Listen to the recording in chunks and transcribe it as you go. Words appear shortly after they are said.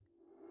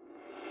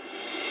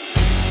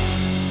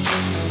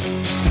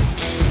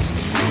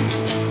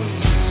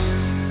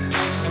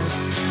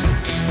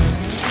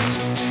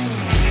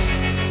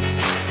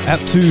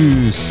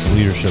Aptus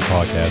Leadership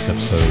Podcast,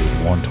 episode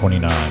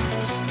 129.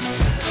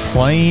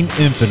 Playing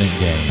infinite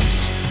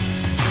games.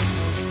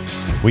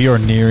 We are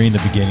nearing the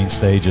beginning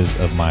stages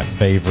of my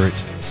favorite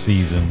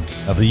season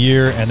of the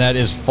year, and that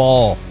is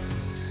fall.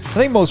 I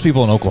think most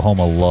people in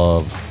Oklahoma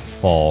love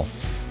fall.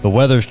 The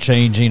weather's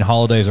changing,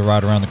 holidays are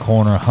right around the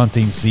corner,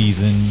 hunting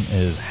season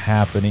is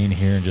happening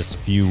here in just a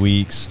few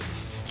weeks.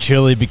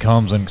 Chili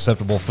becomes an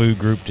acceptable food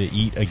group to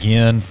eat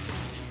again,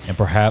 and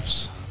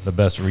perhaps the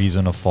best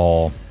reason of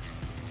fall,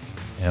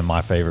 and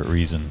my favorite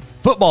reason,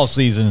 football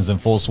season is in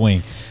full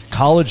swing.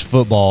 College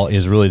football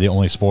is really the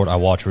only sport I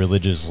watch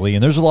religiously,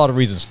 and there's a lot of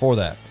reasons for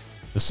that.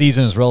 The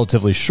season is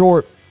relatively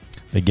short.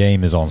 The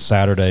game is on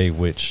Saturday,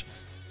 which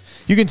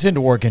you can tend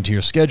to work into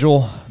your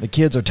schedule. The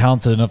kids are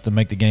talented enough to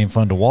make the game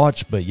fun to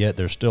watch, but yet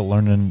they're still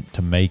learning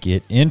to make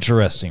it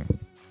interesting.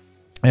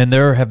 And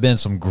there have been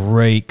some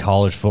great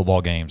college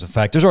football games. In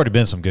fact, there's already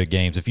been some good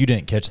games. If you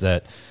didn't catch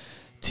that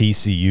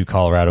TCU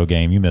Colorado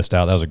game, you missed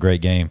out. That was a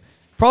great game.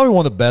 Probably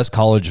one of the best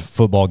college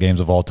football games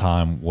of all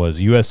time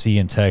was USC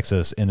and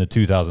Texas in the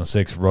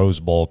 2006 Rose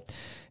Bowl.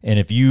 And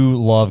if you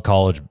love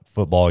college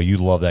football, you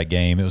love that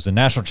game. It was a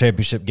national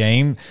championship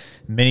game.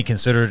 Many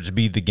consider it to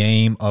be the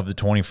game of the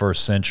 21st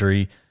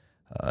century.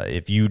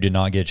 If you did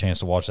not get a chance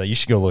to watch that, you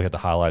should go look at the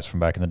highlights from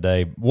back in the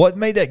day. What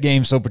made that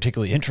game so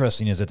particularly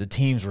interesting is that the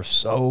teams were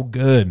so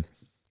good.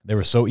 They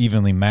were so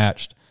evenly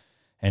matched.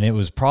 And it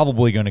was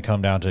probably going to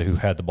come down to who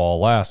had the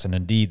ball last. And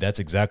indeed, that's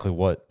exactly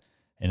what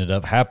ended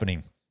up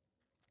happening.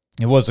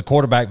 It was the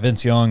quarterback,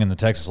 Vince Young, and the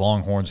Texas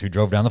Longhorns who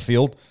drove down the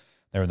field.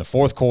 They were in the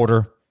fourth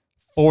quarter,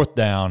 fourth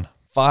down,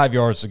 5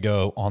 yards to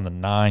go on the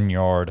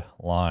 9-yard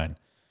line.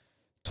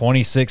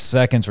 26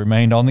 seconds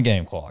remained on the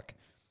game clock.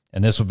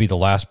 And this would be the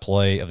last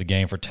play of the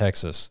game for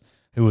Texas,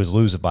 who was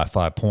losing by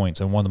 5 points.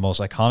 And one of the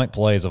most iconic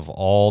plays of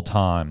all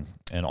time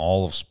in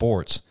all of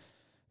sports,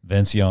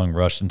 Vince Young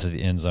rushed into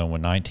the end zone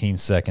with 19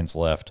 seconds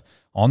left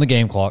on the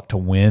game clock to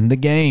win the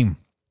game.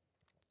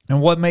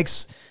 And what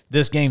makes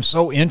this game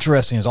so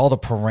interesting is all the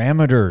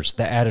parameters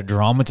that added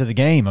drama to the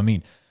game. I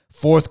mean,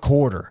 fourth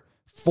quarter,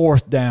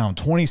 fourth down,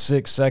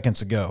 26 seconds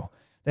to go.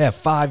 They have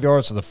 5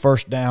 yards to the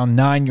first down,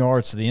 9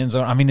 yards to the end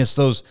zone. I mean, it's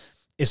those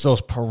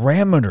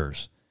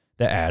parameters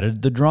that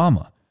added the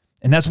drama.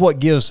 And that's what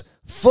gives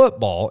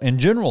football in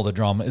general the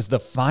drama, is the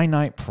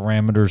finite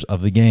parameters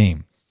of the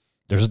game.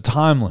 There's a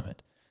time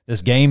limit.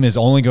 This game is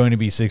only going to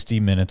be 60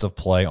 minutes of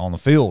play on the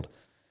field.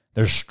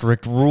 There's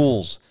strict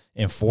rules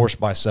enforced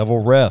by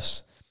several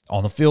refs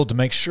on the field to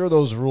make sure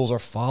those rules are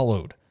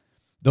followed.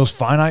 Those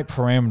finite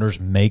parameters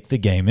make the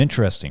game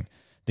interesting.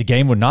 The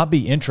game would not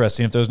be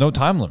interesting if there was no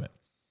time limit.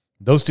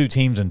 Those two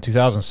teams in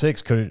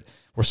 2006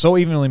 were so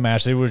evenly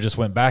matched, they would have just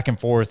went back and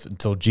forth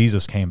until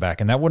Jesus came back,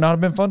 and that would not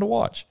have been fun to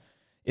watch.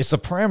 It's the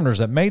parameters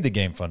that made the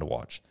game fun to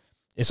watch.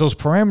 It's those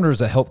parameters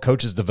that help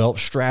coaches develop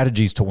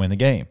strategies to win the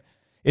game.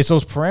 It's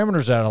those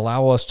parameters that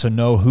allow us to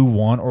know who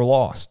won or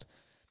lost.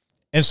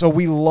 And so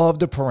we love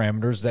the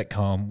parameters that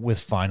come with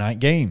finite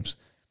games.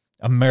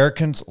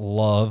 Americans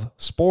love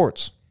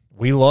sports.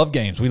 We love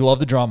games. We love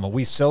the drama.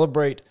 We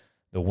celebrate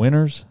the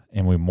winners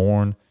and we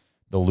mourn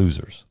the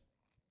losers.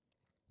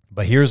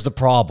 But here's the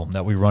problem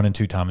that we run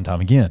into time and time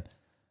again.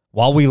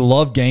 While we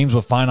love games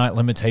with finite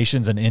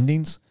limitations and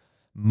endings,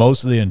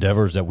 most of the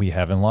endeavors that we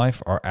have in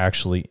life are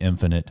actually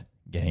infinite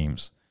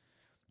games.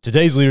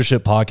 Today's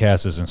leadership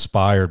podcast is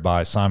inspired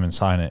by Simon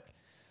Sinek,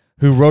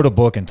 who wrote a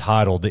book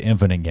entitled The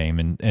Infinite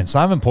Game. And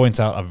Simon points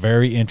out a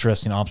very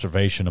interesting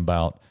observation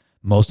about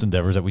most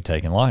endeavors that we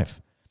take in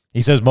life.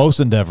 He says most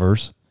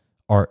endeavors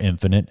are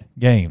infinite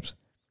games.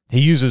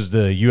 He uses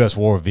the U.S.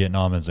 War of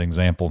Vietnam as an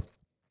example.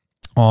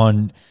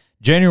 On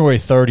January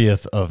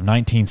 30th of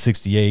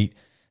 1968,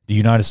 the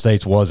United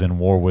States was in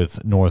war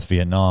with North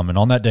Vietnam. And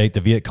on that date,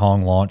 the Viet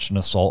Cong launched an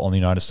assault on the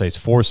United States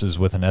forces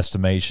with an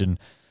estimation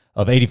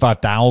of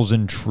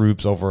 85,000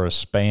 troops over a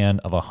span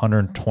of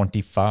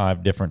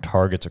 125 different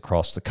targets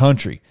across the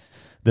country.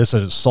 This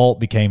assault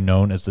became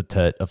known as the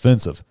Tet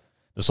Offensive.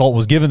 The assault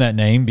was given that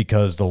name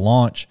because the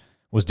launch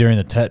was during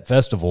the Tet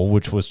Festival,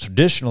 which was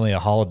traditionally a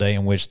holiday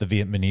in which the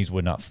Vietnamese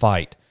would not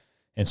fight.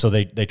 And so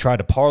they tried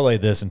to parlay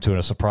this into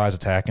a surprise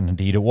attack, and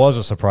indeed it was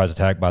a surprise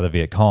attack by the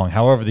Viet Cong.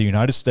 However, the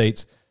United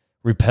States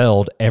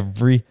repelled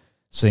every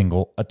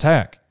single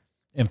attack.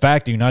 In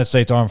fact, the United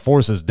States Armed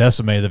Forces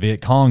decimated the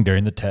Viet Cong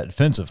during the Tet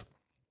Offensive.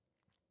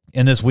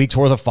 In this week's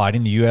worth of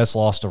fighting, the U.S.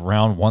 lost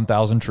around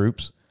 1,000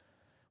 troops,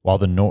 while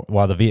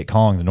the Viet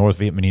Cong, the North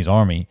Vietnamese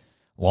Army,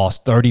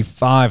 lost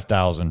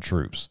 35,000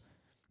 troops.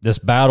 This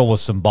battle was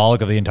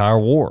symbolic of the entire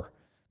war.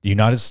 The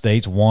United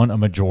States won a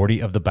majority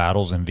of the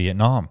battles in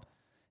Vietnam.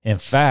 In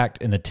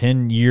fact, in the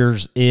 10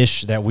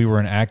 years-ish that we were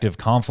in active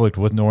conflict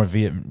with North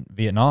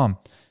Vietnam,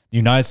 the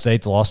United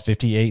States lost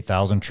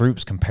 58,000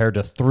 troops compared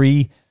to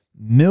 3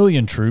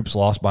 million troops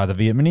lost by the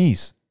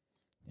Vietnamese.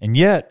 And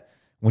yet,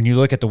 when you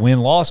look at the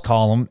win-loss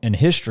column in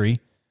history,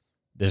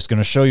 it's going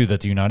to show you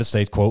that the United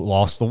States, quote,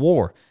 lost the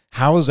war.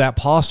 How is that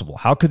possible?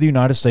 How could the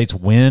United States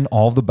win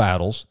all of the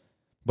battles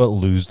but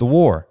lose the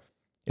war?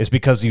 It's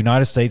because the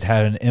United States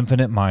had an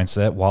infinite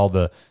mindset while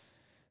the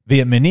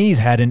Vietnamese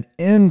had an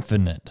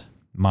infinite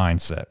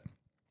mindset.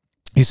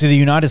 You see, the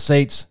United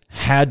States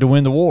had to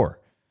win the war.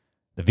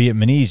 The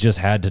Vietnamese just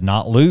had to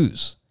not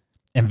lose.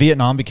 And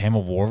Vietnam became a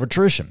war of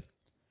attrition.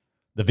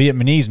 The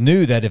Vietnamese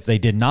knew that if they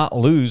did not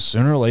lose,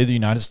 sooner or later the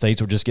United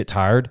States would just get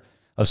tired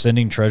of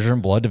sending treasure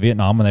and blood to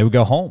Vietnam and they would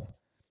go home.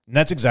 And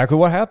that's exactly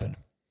what happened.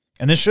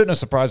 And this shouldn't have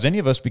surprised any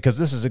of us because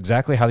this is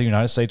exactly how the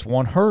United States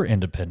won her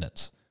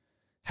independence.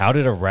 How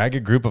did a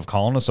ragged group of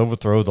colonists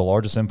overthrow the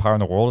largest empire in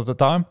the world at the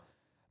time?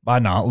 By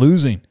not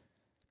losing.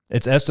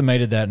 It's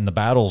estimated that in the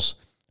battles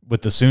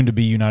with the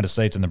soon-to-be United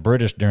States and the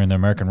British during the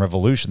American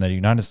Revolution, that the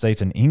United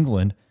States and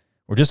England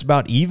were just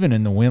about even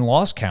in the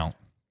win-loss count.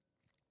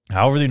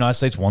 However, the United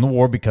States won the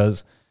war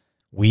because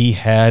we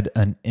had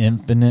an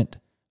infinite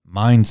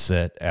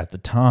mindset at the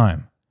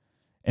time.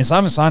 And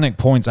Simon Sinek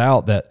points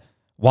out that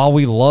while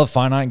we love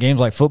finite games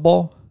like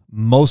football,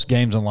 most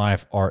games in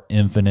life are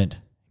infinite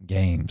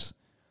games.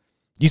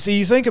 You see,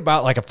 you think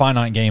about like a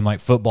finite game like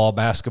football,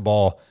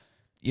 basketball,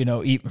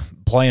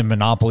 playing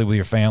Monopoly with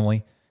your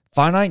family.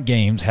 Finite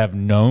games have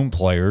known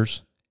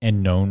players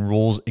and known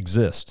rules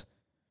exist.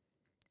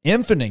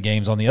 Infinite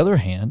games, on the other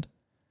hand,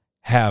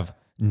 have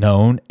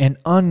known and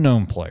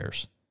unknown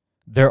players.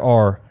 There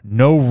are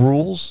no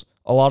rules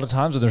a lot of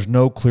times, and there's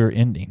no clear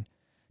ending,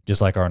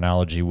 just like our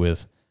analogy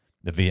with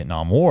the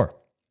Vietnam War.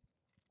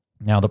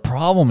 Now, the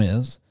problem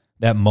is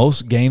that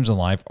most games in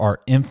life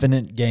are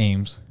infinite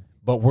games,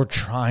 but we're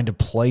trying to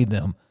play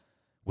them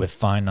with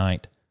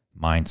finite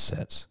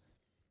mindsets.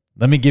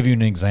 Let me give you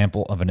an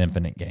example of an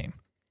infinite game.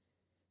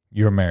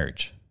 Your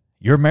marriage.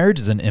 Your marriage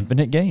is an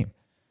infinite game.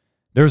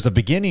 There's a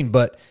beginning,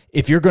 but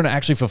if you're going to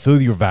actually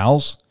fulfill your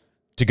vows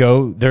to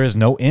go, there is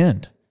no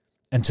end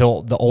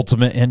until the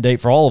ultimate end date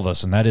for all of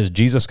us, and that is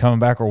Jesus coming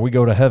back or we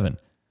go to heaven.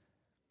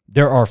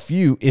 There are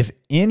few, if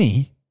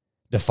any,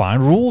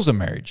 defined rules of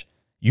marriage.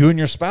 You and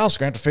your spouse are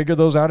going to have to figure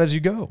those out as you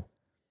go.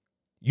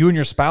 You and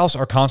your spouse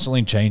are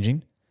constantly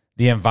changing.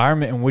 The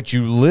environment in which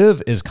you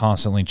live is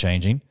constantly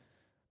changing.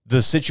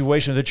 The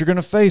situations that you're going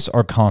to face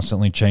are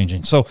constantly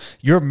changing. So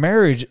your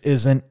marriage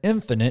is an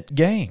infinite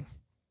game.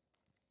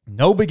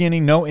 No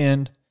beginning, no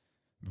end,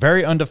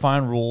 very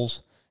undefined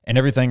rules, and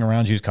everything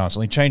around you is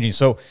constantly changing.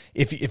 So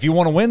if you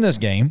want to win this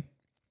game,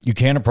 you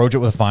can't approach it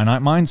with a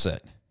finite mindset.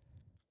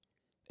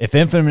 If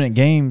infinite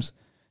games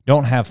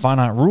don't have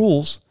finite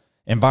rules,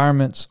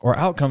 environments, or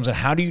outcomes, then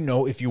how do you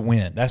know if you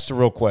win? That's the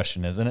real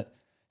question, isn't it?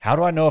 How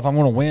do I know if I'm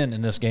going to win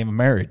in this game of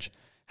marriage?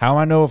 How do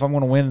I know if I'm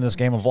going to win in this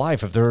game of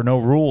life if there are no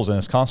rules and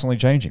it's constantly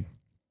changing?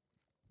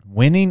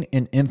 Winning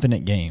in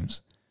infinite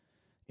games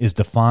is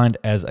defined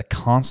as a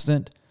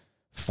constant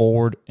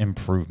forward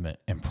improvement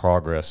and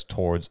progress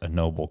towards a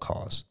noble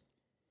cause.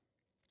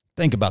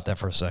 Think about that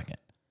for a second.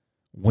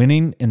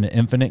 Winning in the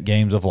infinite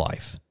games of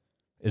life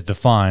is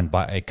defined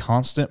by a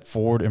constant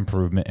forward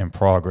improvement and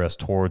progress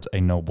towards a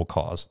noble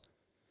cause.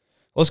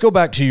 Let's go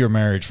back to your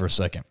marriage for a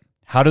second.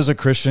 How does a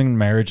Christian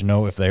marriage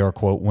know if they are,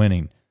 quote,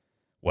 winning?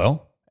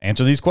 Well,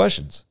 answer these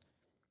questions.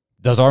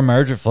 Does our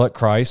marriage reflect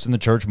Christ in the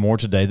church more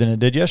today than it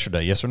did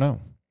yesterday? Yes or no?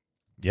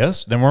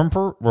 Yes, then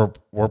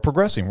we're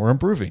progressing, we're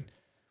improving,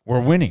 we're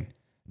winning.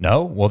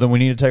 No? Well, then we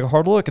need to take a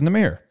hard look in the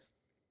mirror.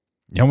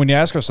 We need to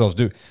ask ourselves,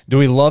 do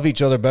we love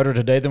each other better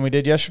today than we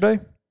did yesterday?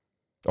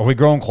 Are we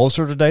growing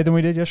closer today than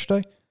we did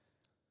yesterday?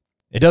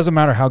 It doesn't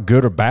matter how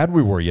good or bad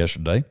we were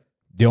yesterday.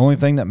 The only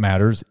thing that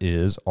matters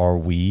is, are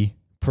we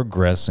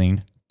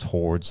progressing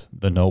towards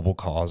the noble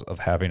cause of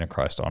having a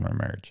Christ-honoring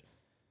marriage?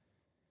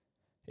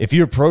 If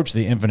you approach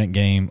the infinite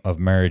game of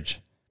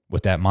marriage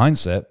with that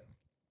mindset,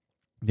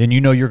 then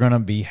you know you're going to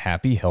be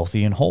happy,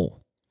 healthy, and whole.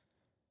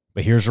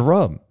 But here's the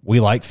rub.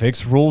 We like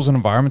fixed rules and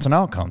environments and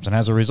outcomes. And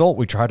as a result,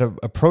 we try to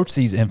approach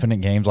these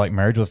infinite games like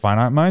marriage with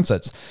finite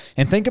mindsets.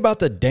 And think about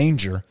the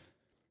danger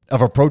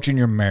of approaching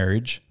your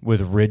marriage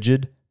with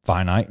rigid,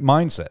 finite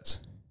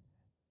mindsets.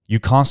 You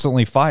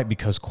constantly fight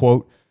because,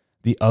 quote,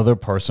 the other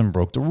person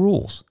broke the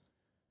rules.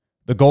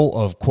 The goal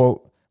of,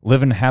 quote,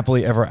 living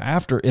happily ever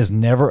after is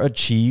never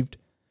achieved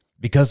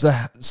because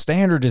the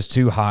standard is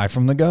too high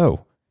from the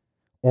go.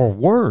 Or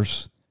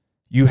worse,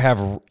 you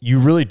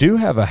really do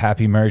have a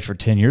happy marriage for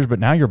 10 years, but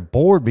now you're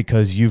bored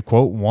because you've,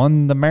 quote,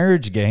 won the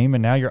marriage game,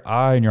 and now your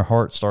eye and your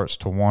heart starts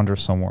to wander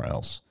somewhere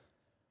else.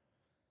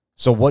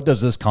 So what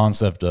does this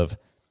concept of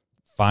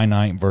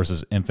finite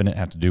versus infinite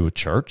have to do with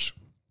church?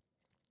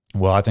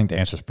 Well, I think the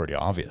answer is pretty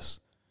obvious.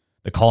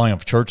 The calling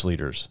of church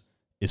leaders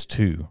is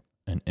to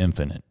an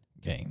infinite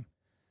game.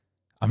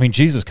 I mean,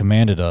 Jesus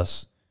commanded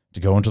us to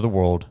go into the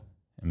world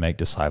and make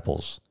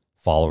disciples,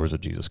 followers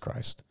of Jesus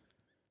Christ.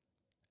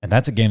 And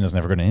that's a game that's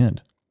never going to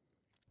end.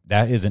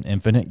 That is an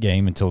infinite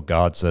game until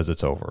God says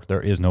it's over.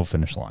 There is no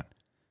finish line.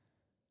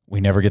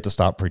 We never get to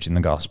stop preaching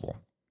the gospel.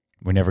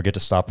 We never get to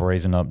stop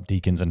raising up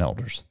deacons and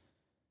elders.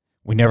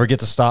 We never get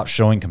to stop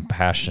showing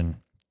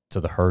compassion to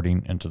the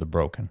hurting and to the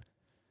broken.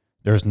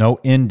 There's no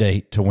end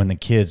date to when the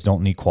kids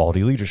don't need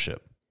quality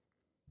leadership.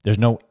 There's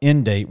no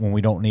end date when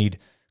we don't need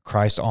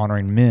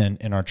Christ-honoring men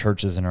in our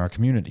churches and our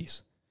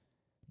communities.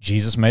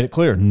 Jesus made it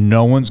clear,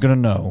 no one's going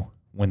to know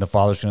when the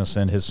Father's going to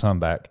send his son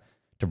back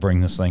to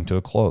bring this thing to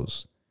a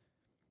close.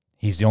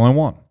 He's the only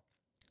one.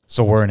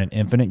 So we're in an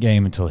infinite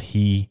game until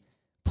he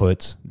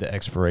puts the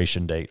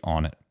expiration date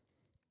on it.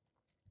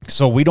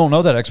 So we don't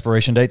know that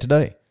expiration date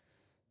today.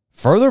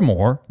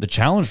 Furthermore, the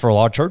challenge for a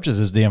lot of churches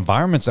is the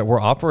environments that we're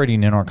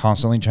operating in are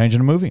constantly changing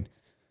and moving.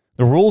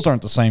 The rules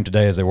aren't the same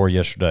today as they were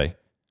yesterday.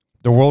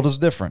 The world is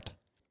different.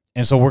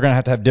 And so we're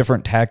going to have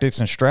different tactics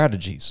and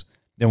strategies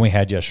than we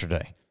had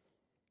yesterday.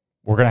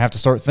 We're going to have to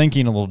start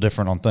thinking a little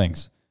different on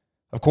things.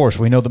 Of course,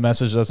 we know the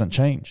message doesn't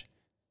change.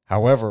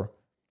 However,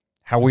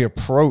 how we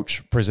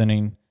approach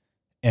presenting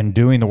and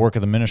doing the work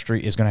of the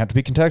ministry is going to have to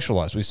be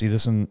contextualized. We see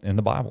this in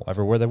the Bible.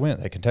 Everywhere they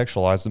went, they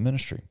contextualized the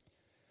ministry.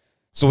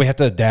 So we have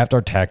to adapt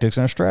our tactics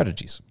and our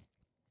strategies.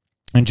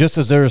 And just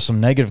as there are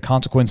some negative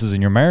consequences in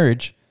your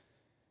marriage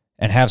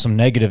and have some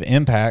negative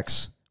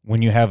impacts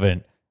when you have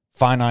a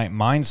finite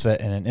mindset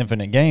and an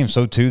infinite game,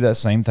 so too that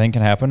same thing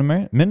can happen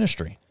in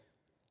ministry.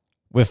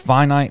 With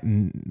finite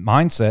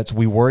mindsets,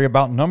 we worry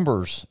about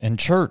numbers in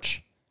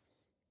church.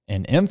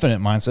 In infinite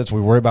mindsets,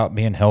 we worry about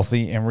being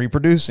healthy and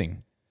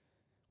reproducing.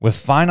 With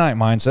finite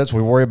mindsets,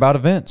 we worry about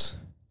events.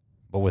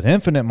 But with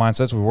infinite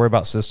mindsets, we worry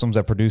about systems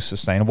that produce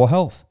sustainable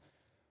health.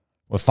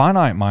 With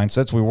finite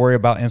mindsets, we worry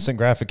about instant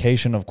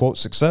gratification of, quote,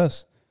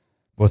 success.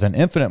 With an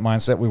infinite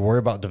mindset, we worry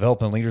about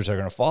developing leaders that are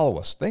going to follow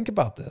us. Think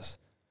about this.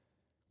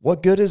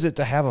 What good is it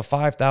to have a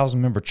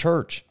 5,000-member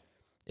church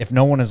if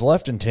no one is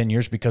left in 10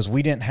 years because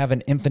we didn't have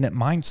an infinite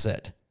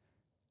mindset?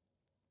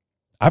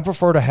 I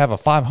prefer to have a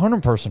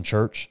 500-person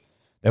church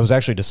that was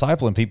actually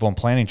discipling people and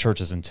planting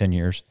churches in 10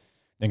 years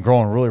than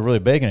growing really, really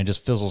big and it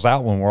just fizzles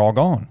out when we're all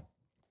gone.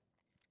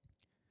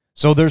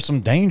 So there's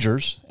some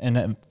dangers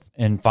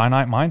in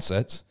finite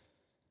mindsets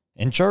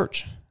in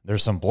church.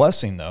 There's some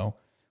blessing, though,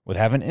 with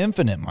having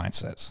infinite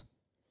mindsets.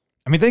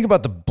 I mean, think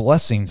about the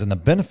blessings and the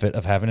benefit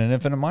of having an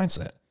infinite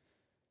mindset.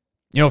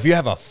 You know, if you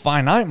have a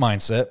finite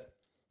mindset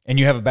and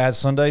you have a bad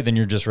Sunday, then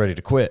you're just ready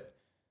to quit.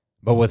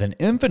 But with an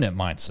infinite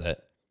mindset,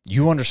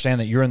 you understand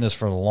that you're in this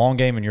for the long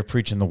game and you're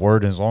preaching the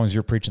word. And as long as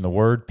you're preaching the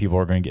word, people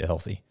are going to get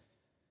healthy.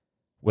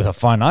 With a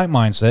finite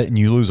mindset and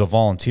you lose a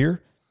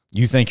volunteer,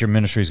 you think your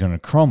ministry is going to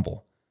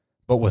crumble.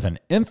 But with an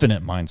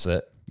infinite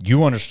mindset,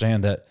 you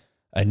understand that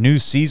a new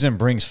season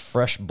brings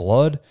fresh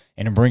blood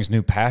and it brings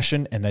new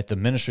passion, and that the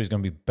ministry is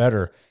going to be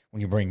better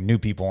when you bring new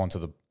people onto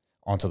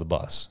the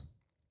bus.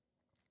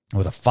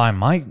 With a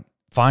finite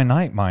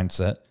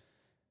mindset,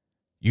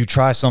 you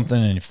try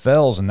something and it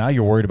fails, and now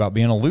you're worried about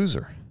being a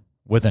loser.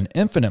 With an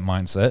infinite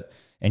mindset,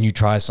 and you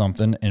try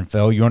something and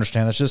fail, you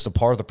understand that's just a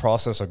part of the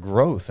process of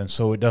growth, and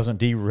so it doesn't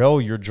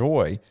derail your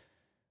joy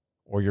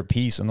or your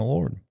peace in the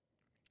Lord.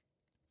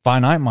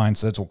 Finite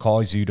mindsets will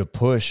cause you to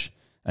push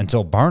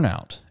until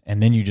burnout,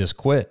 and then you just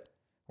quit.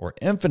 Or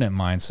infinite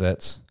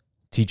mindsets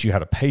teach you how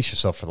to pace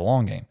yourself for the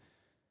long game.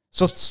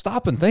 So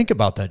stop and think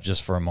about that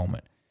just for a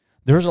moment.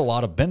 There's a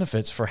lot of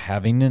benefits for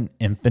having an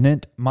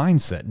infinite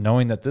mindset,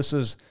 knowing that this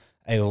is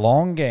a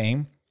long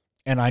game,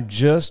 and I'm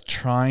just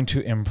trying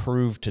to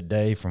improve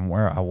today from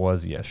where I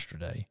was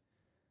yesterday.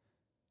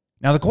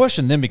 Now, the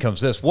question then becomes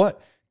this: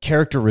 what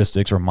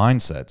characteristics or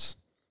mindsets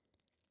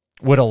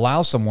would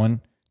allow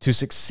someone to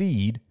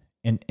succeed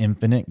in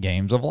infinite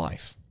games of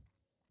life?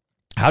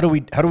 How do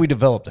we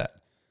develop that?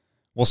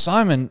 Well,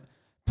 Simon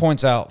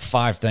points out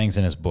 5 things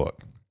in his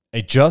book: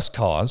 a just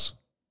cause,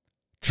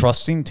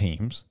 trusting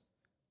teams,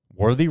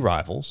 worthy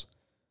rivals,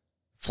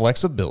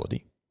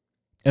 flexibility,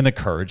 and the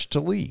courage to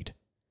lead.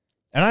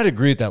 And I'd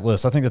agree with that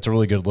list. I think that's a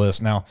really good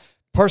list. Now,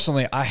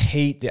 personally, I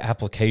hate the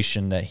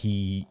application that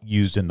he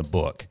used in the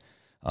book.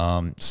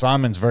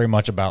 Simon's very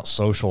much about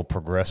social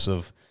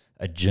progressive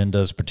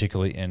agendas,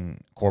 particularly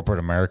in corporate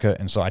America.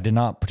 And so I did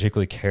not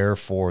particularly care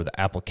for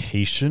the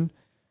application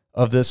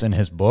of this in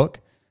his book.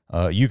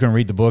 You can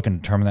read the book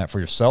and determine that for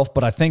yourself.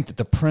 But I think that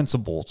the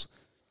principles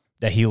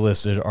that he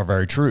listed are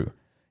very true.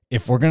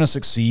 If we're going to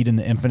succeed in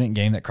the infinite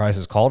game that Christ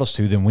has called us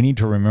to, then we need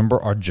to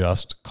remember our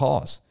just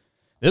cause.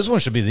 This one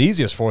should be the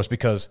easiest for us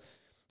because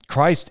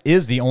Christ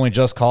is the only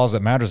just cause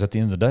that matters at the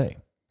end of the day.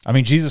 I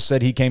mean, Jesus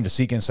said he came to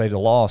seek and save the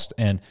lost,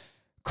 and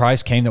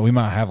Christ came that we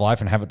might have life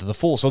and have it to the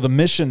full. So the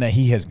mission that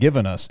he has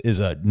given us is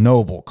a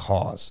noble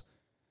cause.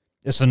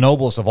 It's the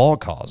noblest of all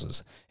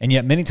causes. And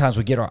yet many times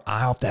we get our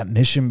eye off that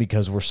mission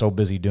because we're so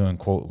busy doing,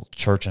 quote,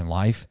 church and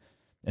life,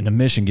 and the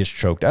mission gets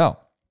choked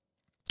out.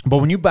 But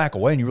when you back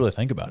away and you really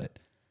think about it,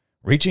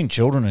 reaching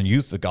children and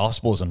youth, the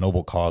gospel is a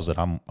noble cause that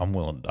I'm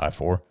willing to die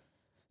for.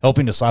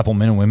 Helping disciple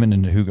men and women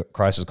into who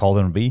Christ has called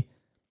them to be,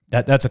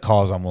 that's a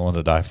cause I'm willing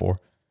to die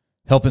for.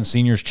 Helping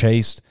seniors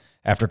chase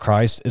after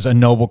Christ is a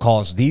noble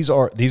cause. These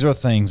are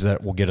things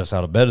that will get us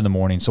out of bed in the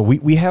morning. So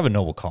we have a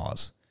noble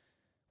cause.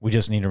 We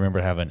just need to remember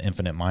to have an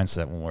infinite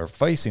mindset when we're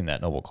facing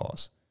that noble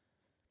cause.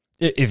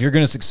 If you're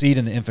going to succeed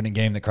in the infinite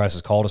game that Christ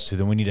has called us to,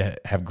 then we need to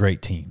have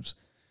great teams.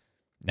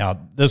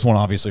 Now, this one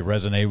obviously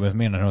resonated with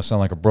me, and I know it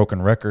sounds like a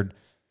broken record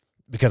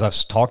because I've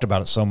talked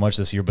about it so much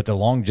this year, but the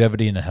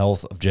longevity and the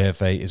health of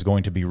JFA is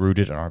going to be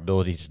rooted in our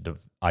ability to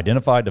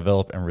identify,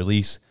 develop, and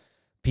release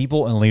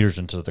people and leaders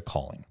into the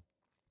calling.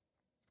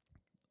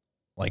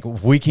 Like,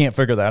 if we can't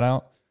figure that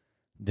out,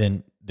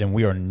 then then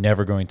we are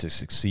never going to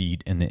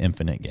succeed in the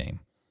infinite game.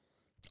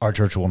 Our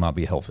church will not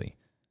be healthy.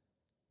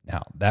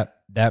 Now,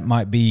 that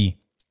might be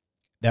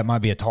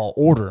a tall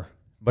order,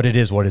 but it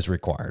is what is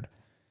required.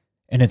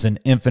 And it's an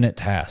infinite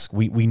task.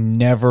 We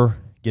never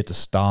get to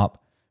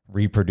stop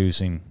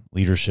reproducing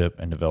leadership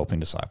and developing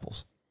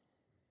disciples.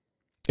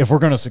 If we're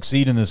going to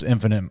succeed in this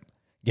infinite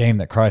game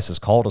that Christ has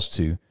called us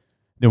to,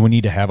 then we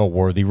need to have a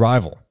worthy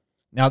rival.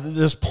 Now,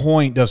 this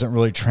point doesn't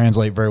really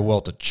translate very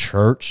well to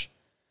church,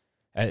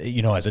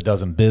 as it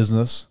does in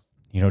business.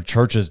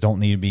 Churches don't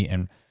need to be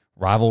in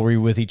rivalry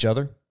with each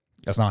other.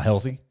 That's not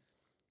healthy.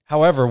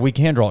 However, we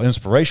can draw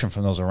inspiration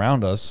from those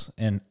around us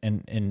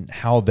and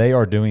how they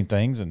are doing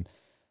things and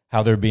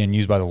how they're being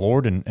used by the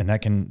Lord, and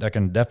that can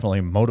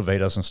definitely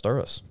motivate us and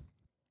stir us.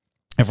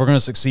 If we're going to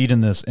succeed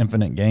in this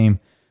infinite game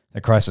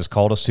that Christ has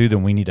called us to,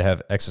 then we need to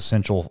have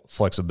existential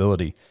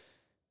flexibility.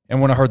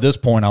 And when I heard this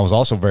point, I was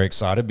also very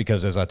excited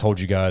because, as I told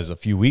you guys a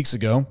few weeks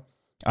ago,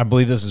 I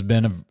believe this has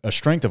been a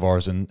strength of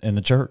ours in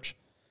the church.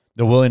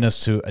 The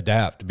willingness to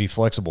adapt, to be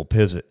flexible,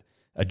 pivot,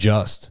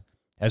 adjust,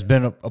 has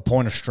been a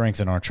point of strength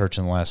in our church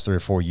in the last 3 or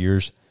 4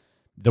 years.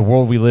 The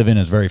world we live in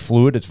is very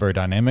fluid. It's very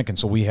dynamic, and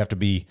so we have to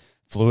be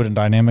fluid and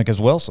dynamic as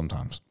well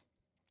sometimes.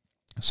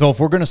 So if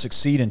we're going to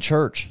succeed in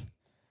church,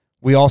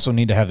 we also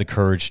need to have the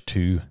courage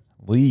to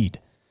lead.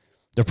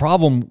 The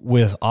problem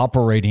with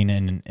operating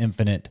in an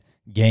infinite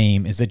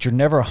game is that you're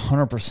never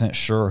 100%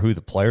 sure who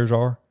the players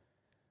are,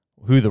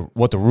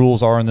 what the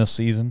rules are in this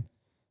season,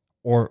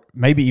 or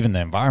maybe even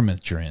the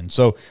environment you're in.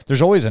 So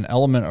there's always an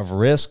element of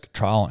risk,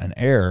 trial, and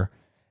error,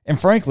 and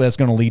frankly, that's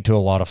going to lead to a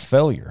lot of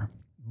failure.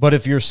 But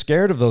if you're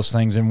scared of those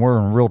things, then we're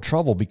in real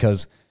trouble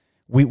because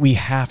we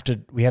have to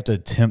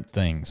attempt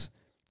things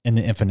in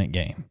the infinite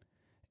game.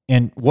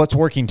 And what's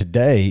working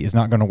today is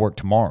not going to work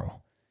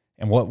tomorrow.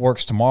 And what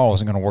works tomorrow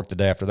isn't going to work the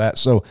day after that.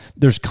 So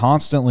there's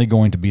constantly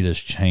going to be this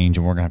change,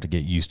 and we're going to have to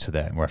get used to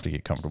that, and we're going to have to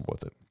get comfortable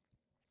with it.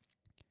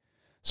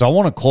 So I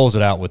want to close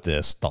it out with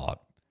this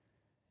thought.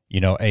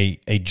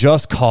 A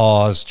just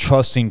cause,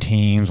 trusting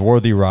teams,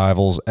 worthy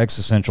rivals,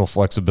 existential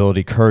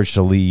flexibility, courage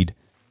to lead.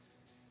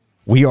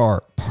 We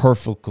are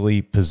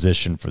perfectly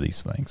positioned for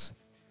these things.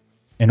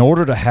 In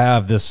order to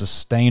have this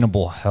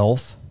sustainable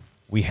health,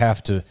 we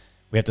have to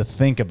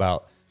think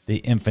about the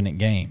infinite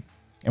game.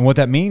 And what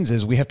that means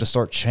is we have to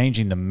start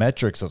changing the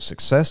metrics of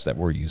success that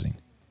we're using.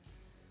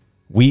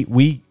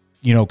 We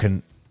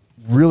can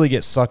really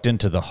get sucked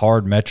into the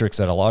hard metrics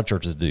that a lot of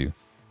churches do.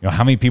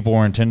 How many people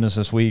were in attendance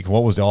this week?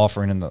 What was the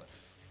offering in the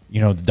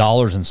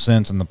dollars and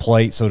cents in the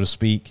plate, so to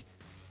speak?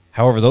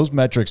 However, those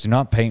metrics do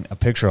not paint a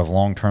picture of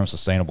long-term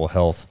sustainable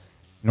health,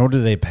 nor do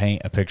they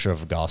paint a picture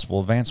of gospel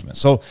advancement.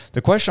 So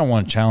the question I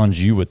want to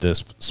challenge you with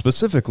this,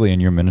 specifically in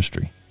your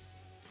ministry,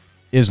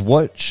 is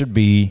what should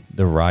be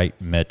the right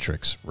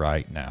metrics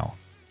right now?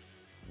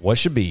 What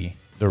should be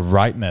the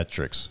right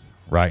metrics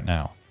right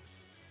now?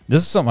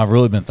 This is something I've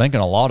really been thinking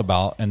a lot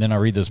about, and then I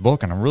read this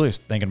book, and I'm really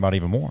thinking about it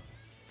even more.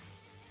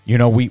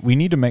 We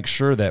need to make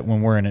sure that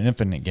when we're in an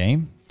infinite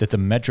game, that the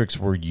metrics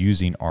we're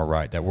using are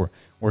right, that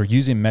we're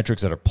using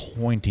metrics that are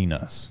pointing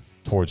us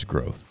towards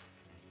growth.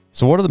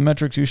 So what are the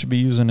metrics you should be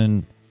using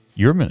in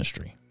your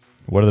ministry?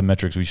 What are the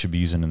metrics we should be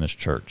using in this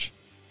church?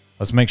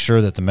 Let's make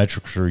sure that the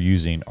metrics we're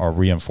using are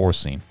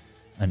reinforcing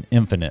an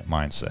infinite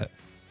mindset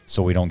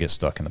so we don't get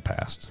stuck in the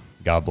past.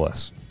 God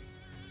bless.